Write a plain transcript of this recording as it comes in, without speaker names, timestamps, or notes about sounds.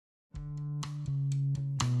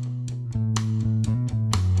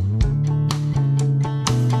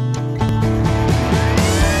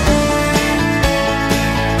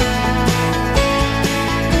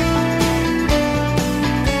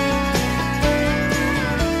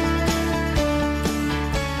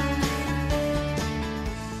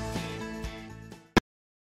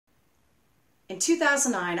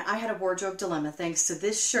2009, I had a wardrobe dilemma thanks to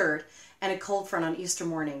this shirt and a cold front on Easter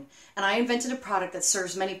morning, and I invented a product that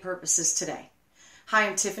serves many purposes today. Hi,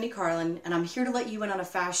 I'm Tiffany Carlen, and I'm here to let you in on a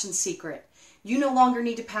fashion secret. You no longer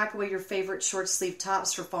need to pack away your favorite short-sleeve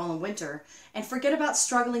tops for fall and winter, and forget about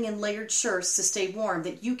struggling in layered shirts to stay warm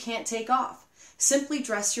that you can't take off. Simply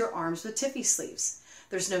dress your arms with Tiffie sleeves.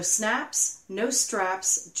 There's no snaps, no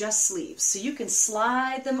straps, just sleeves, so you can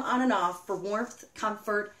slide them on and off for warmth,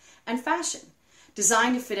 comfort, and fashion.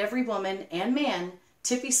 Designed to fit every woman and man,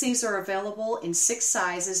 Tiffie sleeves are available in 6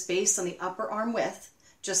 sizes based on the upper arm width,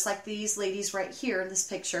 just like these ladies right here in this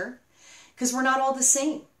picture, because we're not all the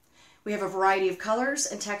same. We have a variety of colors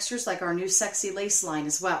and textures like our new sexy lace line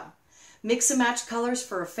as well. Mix and match colors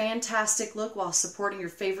for a fantastic look while supporting your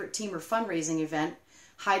favorite team or fundraising event,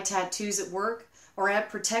 hide tattoos at work, or add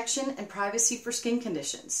protection and privacy for skin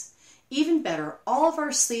conditions. Even better, all of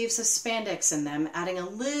our sleeves have spandex in them, adding a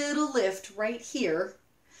little lift right here,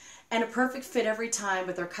 and a perfect fit every time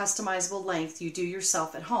with our customizable length you do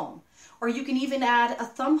yourself at home. Or you can even add a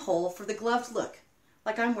thumb hole for the gloved look,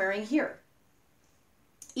 like I'm wearing here.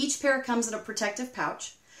 Each pair comes in a protective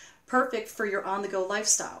pouch, perfect for your on-the-go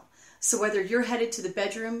lifestyle. So whether you're headed to the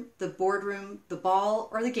bedroom, the boardroom, the ball,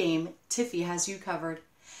 or the game, Tiffie has you covered.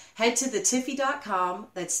 Head to thetiffie.com,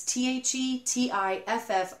 that's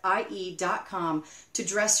TheTiffie.com, to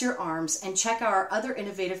dress your arms and check out our other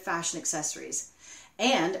innovative fashion accessories.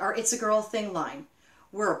 And our It's a Girl Thing line.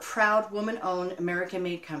 We're a proud woman-owned,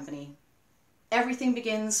 American-made company. Everything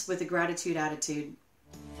begins with a gratitude attitude.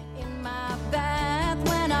 In my bath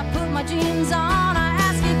when I put my jeans on.